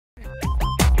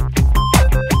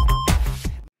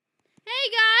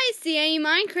CAE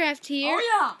Minecraft here.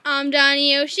 Oh yeah. I'm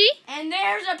Donnie Yoshi. And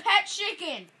there's a pet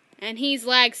chicken. And he's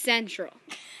Lag Central.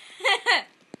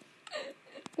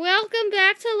 Welcome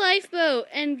back to Lifeboat.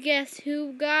 And guess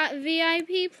who got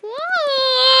VIP Plus?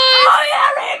 Oh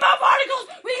yeah, rainbow particles!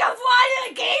 We can fly to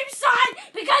the game side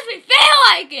because we feel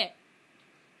like it!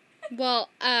 Well,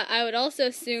 I would also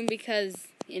assume because,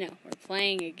 we're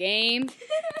playing a game,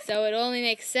 so it only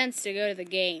makes sense to go to the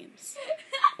games.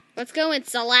 Let's go in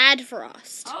Salad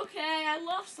Frost. Okay, I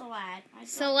love salad.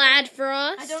 Salad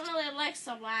Frost? I don't really like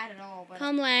salad at all. But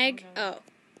Come, Lag. Oh.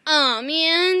 Oh,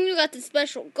 man, you got the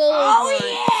special gold Oh, one.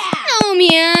 yeah! Oh,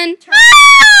 man.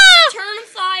 Turn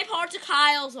 5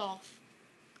 particles off.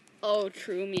 Oh,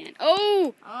 true, man.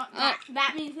 Oh!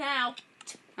 That means now.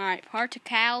 Alright,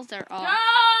 particles are off. No!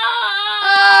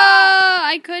 Oh!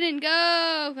 I couldn't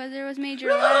go because there was major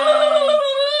lag.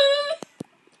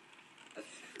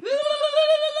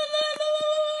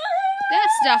 That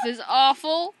stuff is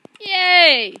awful.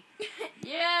 Yay!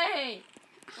 Yay!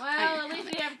 Well, at least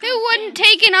we have. Who wouldn't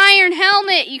take an iron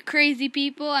helmet, you crazy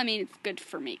people? I mean, it's good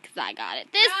for me because I got it.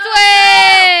 This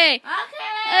way!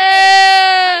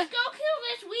 Okay! Let's go kill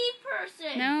this weak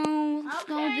person! No, let's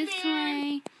go this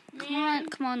way.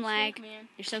 Come on, Lag.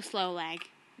 You're so slow, Lag.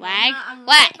 Lag? I'm Lag!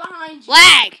 right behind you.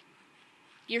 Lag!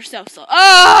 You're so slow.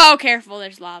 Oh, careful,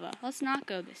 there's lava. Let's not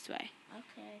go this way.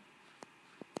 Okay.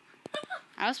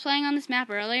 I was playing on this map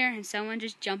earlier, and someone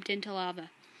just jumped into lava.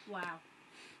 Wow.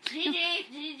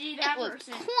 GG, that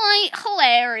person. Quite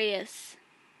hilarious.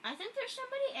 I think there's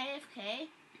somebody AFK.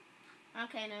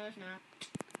 Okay, no, there's not.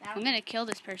 I'm gonna kill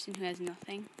this person who has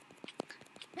nothing.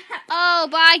 Oh,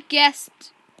 but I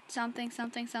guessed something.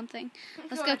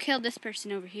 Let's go kill this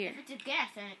person over here. If it's a guess,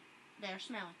 then they're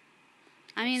smelly.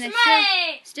 I mean,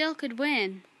 they still could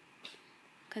win.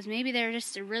 Because maybe they're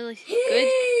just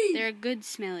they're a good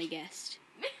smelly guest.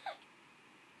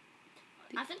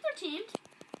 I think they're teamed.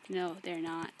 No, they're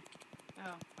not.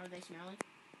 Oh, are they smelly?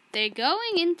 They're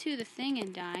going into the thing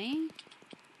and dying.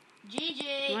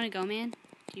 GG. You want to go, man?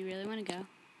 Do you really want to go?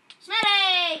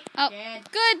 Smelly! Oh, Dead.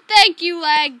 good. Thank you,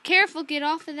 Lag. Careful, get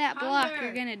off of that block.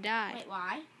 You're going to die. Wait,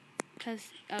 why? Because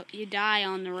you die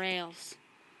on the rails.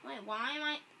 Wait, why am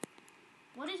I...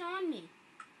 What is on me?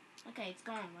 Okay, it's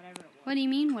gone, whatever it was. What do you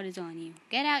mean, what is on you?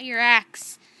 Get out your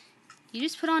axe. You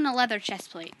just put on a leather chest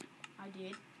plate. I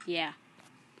did. Yeah.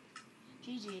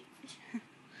 GG.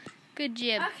 Good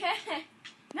jib. Okay.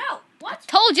 No, what?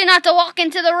 Told you not to walk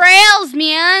into the rails,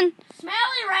 man.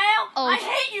 Smelly rail. Oh. I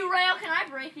hate you, rail. Can I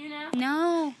break you now?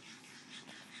 No.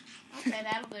 Okay,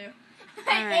 that'll do. All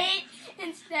right. Hate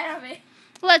instead of it.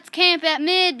 Let's camp at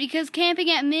mid because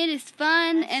camping at mid is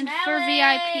fun and for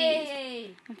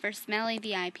VIPs. And for smelly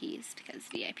VIPs because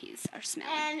VIPs are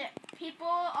smelly. And people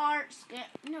aren't scared.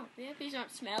 No, VIPs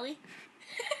aren't smelly.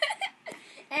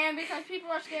 And because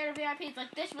people are scared of VIPs, like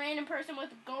this random person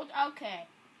with gold. Okay,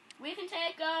 we can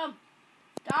take them.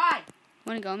 Die.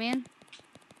 Want to go, man?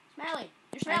 Smelly.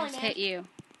 You're smelly, I just hit you.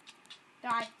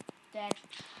 Die. Dead.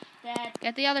 Dead.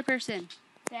 Get the other person.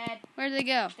 Dead. Where'd they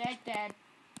go? Dead. Dead.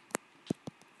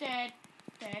 Dead.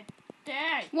 Dead.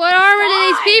 Dead. What armor do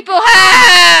these people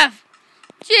have?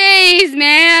 Jeez,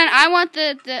 man. I want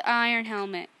the iron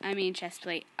helmet. I mean chest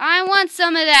plate. I want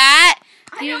some of that.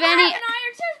 Do you have an iron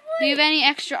chest plate? Do you have any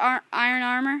extra iron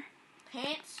armor?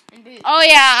 Pants and boots. Oh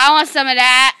yeah, I want some of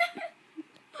that.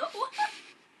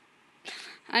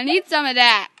 I need some of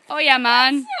that. Oh yeah,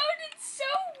 man. That sounded so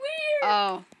weird.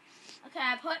 Oh. Okay,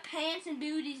 I put pants and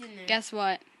booties in there. Guess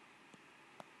what?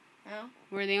 No?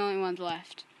 We're the only ones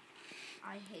left.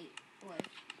 I hate life.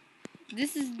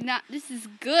 This is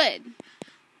good.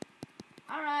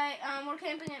 Alright, we're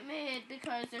camping at mid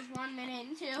because there's 1 minute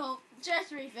until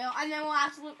chest refill, and then we'll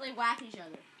absolutely whack each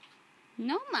other.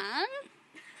 No, man.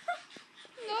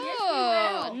 No. Yes,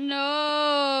 we will.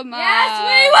 No, man. Yes,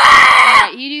 we will!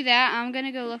 Alright, you do that. I'm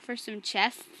gonna go look for some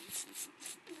chests.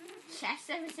 Chest?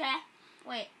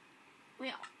 Wait.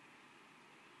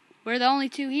 We're the only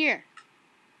two here.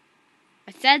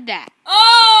 I said that.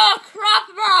 Oh, crop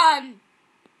run!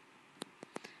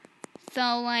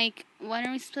 So, like, what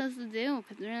are we supposed to do?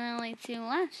 Because there are only two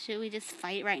left. Should we just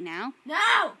fight right now?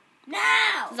 No!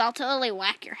 Because I'll totally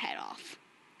whack your head off.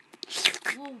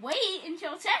 We'll wait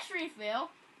until chest refill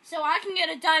so I can get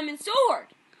a diamond sword.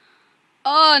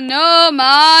 Oh, no,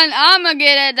 man. I'm going to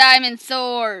get a diamond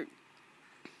sword.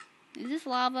 Is this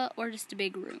lava or just a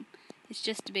big room? It's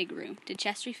just a big room. Did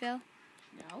chest refill?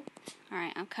 No.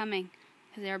 Alright, I'm coming.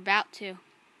 Because they're about to.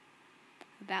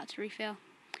 About to refill.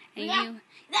 And Yeah.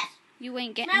 you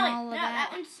ain't getting Smelly. all of No, that.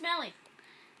 that one's smelly.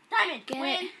 Diamond, Get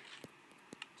win. it.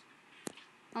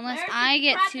 Unless Where's I the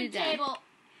get crafting to die. table?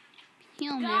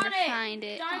 He'll Got never it. find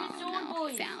it. Diamond Oh sword no,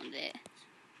 boys. found it.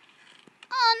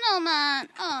 Oh no, man.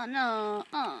 Oh no.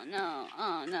 Oh no.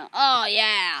 Oh no. Oh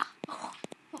yeah.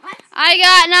 What? I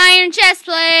got an iron chest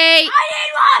plate. I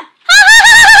need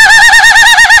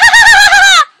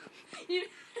one! You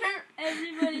hurt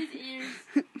everybody's ears.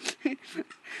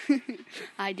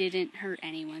 I didn't hurt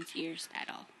anyone's ears at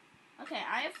all. Okay,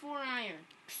 I have 4 iron.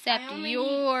 Except I only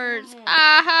yours. need 4 more.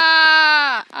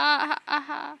 Aha! Aha!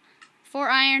 Aha! 4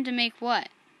 iron to make what?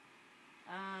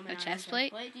 A chest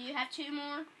plate? Do you have 2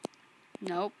 more?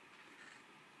 Nope.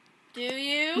 Do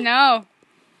you? No.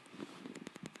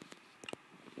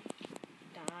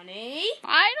 Donnie?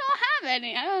 I don't have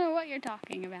any. I don't know what you're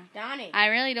talking about. Donnie. I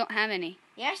really don't have any.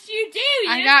 Yes, you do. You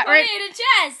I just got put it in a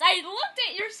chest. I looked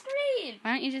at your screen.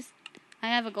 Why don't you just... I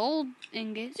have a gold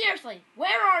ingot. Seriously,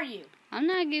 where are you? I'm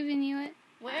not giving you it.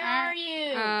 Where are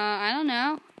you? I don't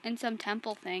know. In some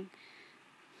temple thing.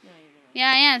 No, you're not.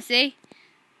 Yeah, I am. See?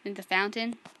 In the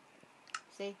fountain.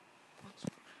 See?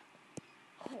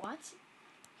 What?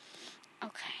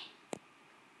 Okay.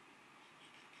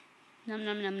 Num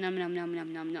num num num num num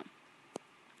num num num.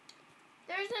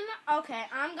 There's an... Okay,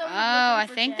 I'm going Oh, I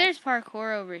for think chests. there's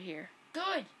parkour over here.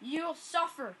 Good. You'll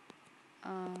suffer.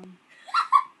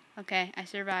 Okay, I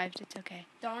survived. It's okay.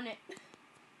 Darn it.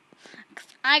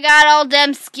 I got all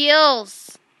them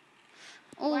skills.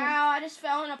 Ooh. Wow, I just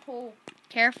fell in a pool.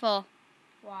 Careful.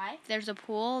 Why? If there's a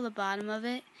pool, the bottom of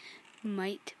it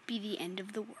might be the end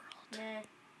of the world. Nah,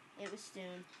 it was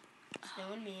stone.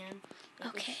 Stone man. It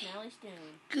Okay. was smelly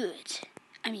stone. Good.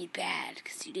 I mean bad,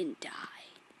 because you didn't die.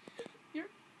 You're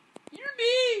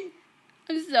mean.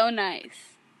 I'm so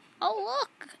nice. Oh,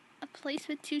 look. A place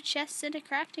with 2 chests and a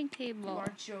crafting You table.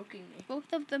 are joking me.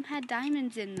 Both of them had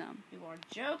diamonds in them. You are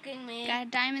joking me. Got a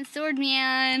diamond sword,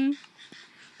 man.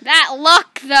 That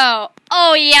luck, though.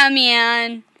 Oh, yeah,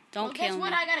 man. Don't kill guess me.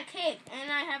 what? I got a cake,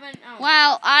 and I haven't... Oh.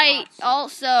 Well, I Lots.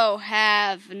 also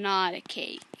have not a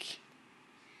cake.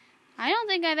 I don't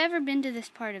think I've ever been to this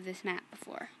part of this map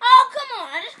before. Oh, come on.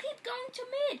 I just keep going to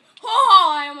mid. Oh,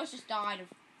 I almost just died of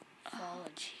falling. Oh,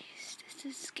 jeez. This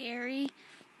is scary.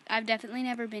 I've definitely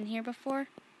never been here before.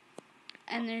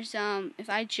 And there's, if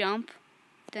I jump,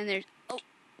 then there's,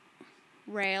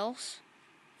 rails.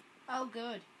 Oh,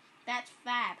 good. That's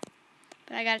fab.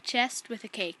 But I got a chest with a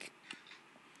cake.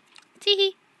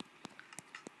 Teehee.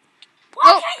 Why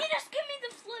Oh. can't you just give me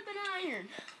the flippin' iron?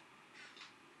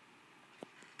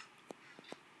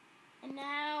 And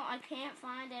now I can't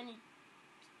find any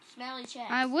smelly chests.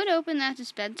 I would open that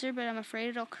dispenser, but I'm afraid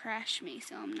it'll crash me,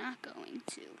 so I'm not going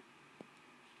to.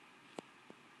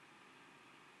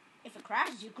 If it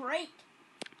crashes you, great.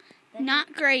 Then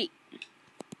Not great.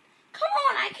 Come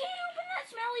on, I can't open that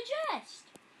smelly chest.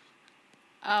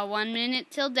 1 minute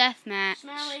till deathmatch.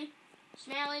 Smelly.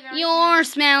 Smelly, very You're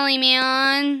smelly. smelly,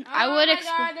 man. Oh I would my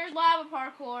god, there's lava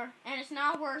parkour, and it's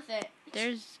not worth it.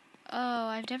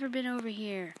 I've never been over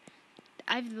here.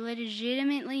 I've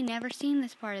legitimately never seen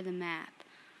this part of the map.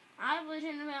 I've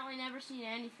legitimately never seen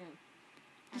anything.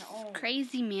 At all.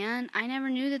 Crazy, man. I never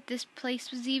knew that this place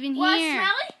was even What, here.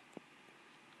 smelly?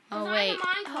 Oh, 'Cause I'm wait. a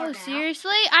minecart Oh, now.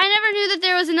 seriously? I never knew that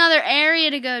there was another area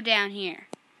to go down here.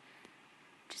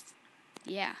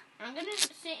 Yeah. I'm gonna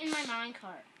sit in my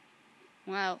minecart.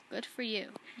 Well, good for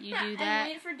you. You do And that,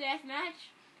 wait for deathmatch.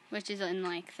 which is in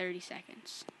like 30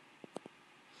 seconds.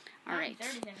 Not in Alright.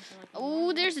 30 seconds, like Oh,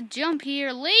 1 there's a minute. jump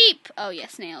here. Leap! Oh,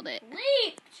 yes, nailed it.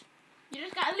 Leaped! You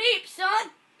just got leaped,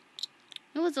 son!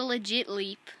 It was a legit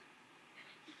leap.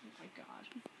 Oh my god.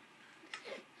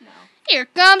 No. Here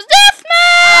comes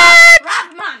deathmatch!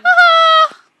 Rockman!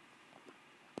 Ah!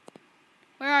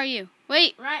 Where are you?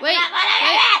 Wait, Right, wait, we're not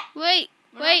fighting wait,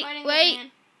 We're wait, not fighting wait, this,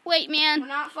 man. wait, man. We're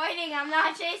not fighting. I'm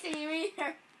not chasing you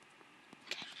either.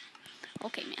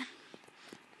 Okay, man.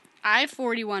 I have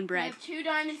 41 I bread. have 2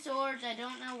 diamond swords. I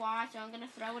don't know why, so I'm gonna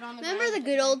throw it on the Remember ground the just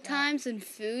good old like that. times when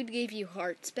food gave you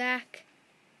hearts back?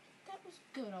 That was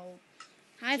good old.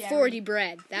 I have Jerry. 40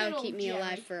 bread. That Good would keep old me Jerry.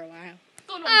 alive for a while.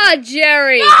 Good old Ah,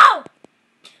 Jerry! No!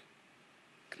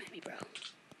 Come at me, bro.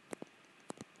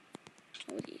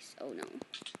 Oh, jeez. Oh, no.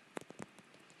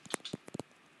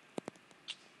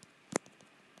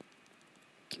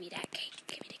 Give me that cake.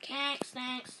 Give me the cake.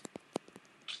 Thanks.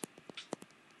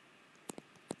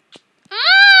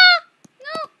 Ah!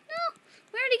 No, no.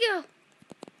 Where'd he go?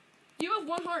 You have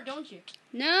 1 heart, don't you?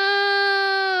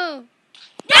 No!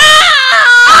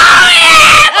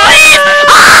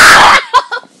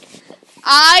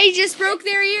 I just broke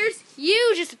their ears.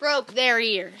 You just broke their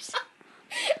ears.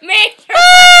 Me.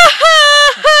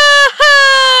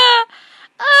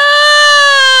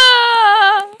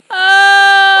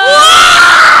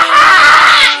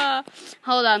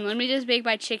 Hold on. Let me just make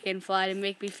my chicken fly to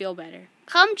make me feel better.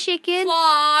 Come, chicken.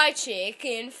 Fly,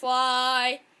 chicken,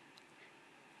 fly.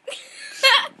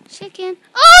 Chicken.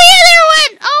 Oh, yeah, there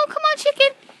it went. Oh, come on, chicken.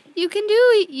 You can do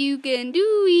it. You can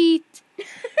do it.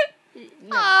 No.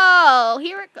 Oh,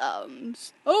 here it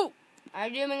comes. Oh. Are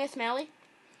you doing a smelly?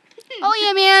 Oh,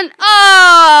 yeah, man.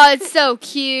 Oh, it's so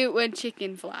cute when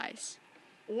chicken flies.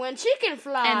 When chicken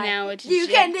fly. And now it's You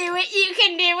can do it. You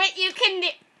can do it. You can do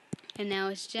it. And now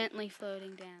it's gently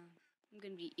floating down. I'm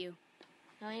going to beat you.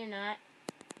 No, you're not.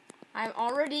 I'm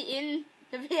already in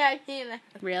the VIP lounge.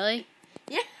 Really?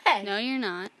 Yes. No, you're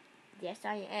not. Yes,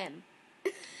 I am.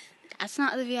 That's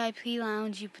not the VIP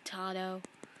lounge, you potato.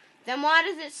 Then why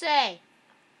does it say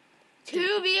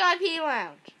to VIP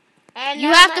lounge? And You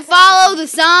now have my to second follow one. the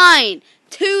sign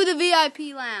to the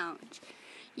VIP lounge.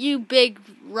 You big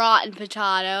rotten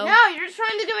potato. No, you're just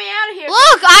trying to get me out of here.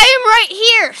 Look, I am right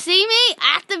here. See me?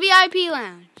 At the VIP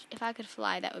lounge. If I could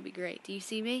fly, that would be great. Do you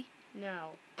see me?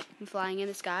 No. I'm flying in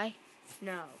the sky.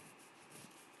 No.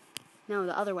 No,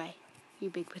 the other way. You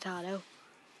big potato.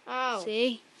 Oh.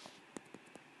 See?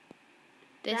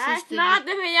 This That's is the not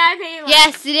the VIP lounge.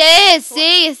 Yes, it is.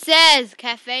 See, it says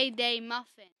Cafe de Muffin.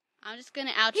 I'm just gonna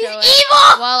outro He's it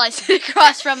evil! while I sit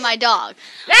across from my dog.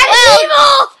 That's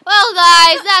evil! Well,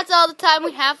 guys, that's all the time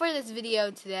we have for this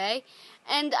video today.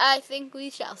 And I think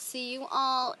we shall see you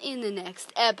all in the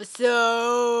next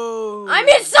episode. I'm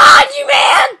inside you,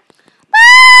 man!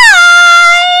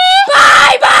 Bye!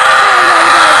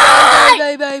 Bye-bye!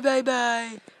 Bye, bye, bye,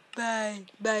 bye. Bye,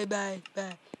 bye, bye,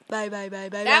 bye. Bye, bye, bye,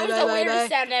 bye, That was bye, the bye, weirdest bye.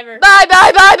 sound ever. Bye,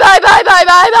 bye, bye, bye, bye, bye,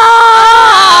 bye, bye.